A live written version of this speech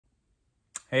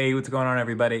Hey, what's going on,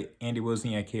 everybody? Andy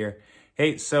Wozniak here.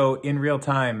 Hey, so in real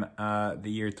time, the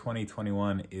year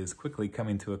 2021 is quickly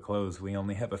coming to a close. We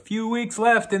only have a few weeks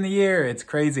left in the year. It's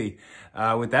crazy.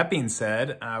 With that being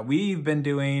said, we've been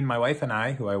doing, my wife and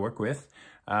I, who I work with,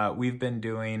 we've been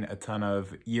doing a ton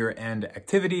of year-end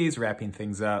activities, wrapping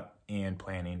things up and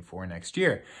planning for next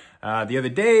year. The other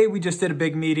day, we just did a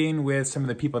big meeting with some of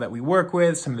the people that we work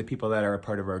with, some of the people that are a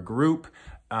part of our group,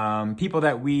 people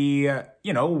that we,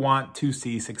 want to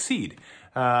see succeed.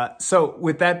 So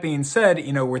with that being said,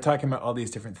 we're talking about all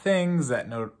these different things that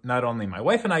not only my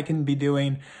wife and I can be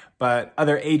doing, but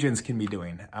other agents can be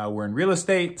doing. We're in real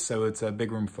estate, so it's a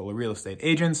big room full of real estate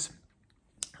agents.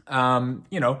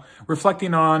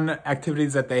 Reflecting on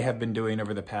activities that they have been doing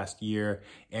over the past year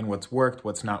and what's worked,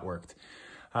 what's not worked.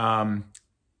 Along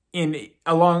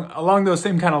those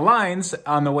same kind of lines,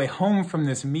 on the way home from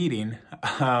this meeting,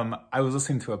 I was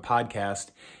listening to a podcast,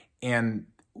 and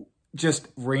just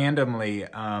randomly,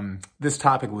 this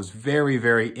topic was very,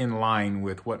 very in line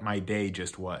with what my day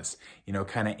just was.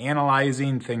 Kind of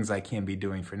analyzing things I can be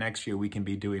doing for next year, we can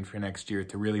be doing for next year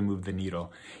to really move the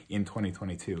needle in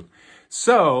 2022.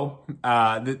 So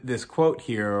this quote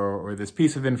here, or this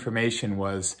piece of information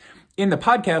was, in the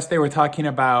podcast, they were talking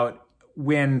about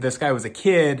when this guy was a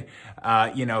kid,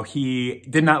 he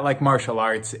did not like martial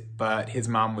arts, but his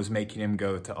mom was making him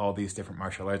go to all these different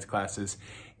martial arts classes.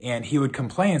 And he would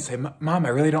complain and say, "Mom, I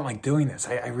really don't like doing this.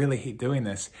 I really hate doing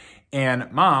this."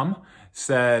 And Mom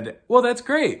said, "Well, that's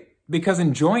great, because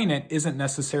enjoying it isn't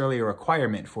necessarily a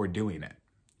requirement for doing it."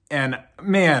 And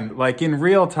man, like in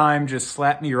real time, just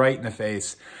slapped me right in the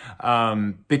face,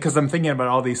 because I'm thinking about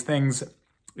all these things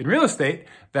in real estate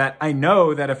that I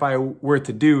know that if I were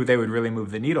to do, they would really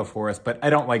move the needle for us, but I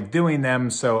don't like doing them,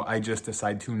 so I just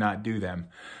decide to not do them.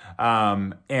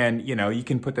 You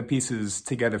can put the pieces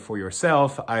together for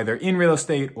yourself, either in real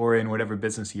estate or in whatever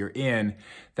business you're in,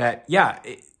 that,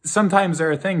 sometimes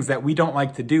there are things that we don't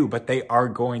like to do, but they are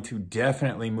going to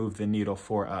definitely move the needle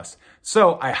for us.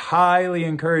 So I highly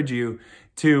encourage you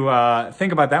to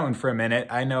think about that one for a minute.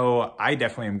 I know I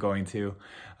definitely am going to.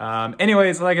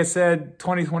 Anyways, like I said,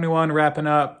 2021 wrapping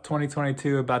up,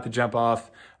 2022 about to jump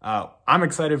off. I'm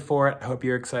excited for it. I hope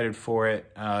you're excited for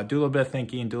it. Do a little bit of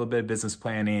thinking, do a little bit of business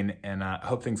planning, and I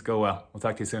hope things go well. We'll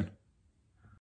talk to you soon.